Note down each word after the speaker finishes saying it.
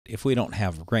if we don't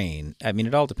have rain, I mean,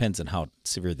 it all depends on how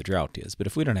severe the drought is, but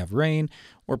if we don't have rain,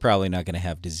 we're probably not going to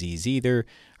have disease either.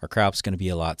 Our crop's going to be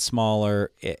a lot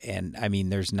smaller, and I mean,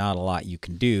 there's not a lot you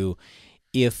can do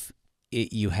if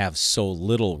you have so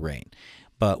little rain.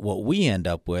 But what we end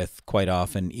up with quite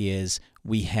often is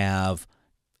we have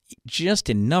just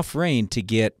enough rain to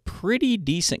get pretty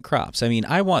decent crops. I mean,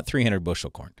 I want 300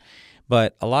 bushel corn,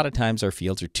 but a lot of times our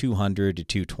fields are 200 to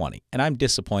 220, and I'm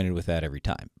disappointed with that every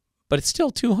time. But it's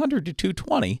still 200 to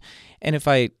 220, and if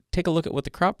I take a look at what the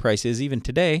crop price is even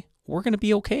today, we're going to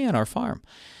be okay on our farm.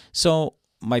 So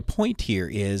my point here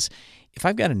is, if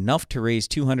I've got enough to raise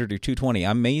 200 or 220,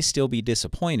 I may still be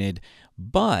disappointed,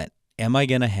 but am I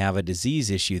going to have a disease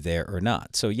issue there or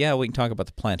not? So yeah, we can talk about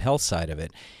the plant health side of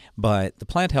it, but the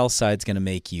plant health side is going to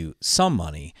make you some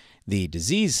money. The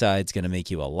disease side is going to make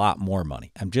you a lot more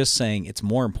money. I'm just saying it's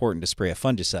more important to spray a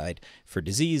fungicide for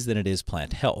disease than it is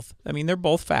plant health. I mean, they're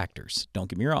both factors, don't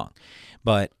get me wrong.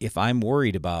 But if I'm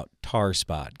worried about tar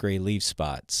spot, gray leaf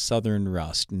spot, southern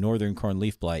rust, northern corn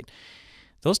leaf blight,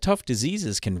 those tough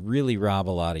diseases can really rob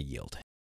a lot of yield.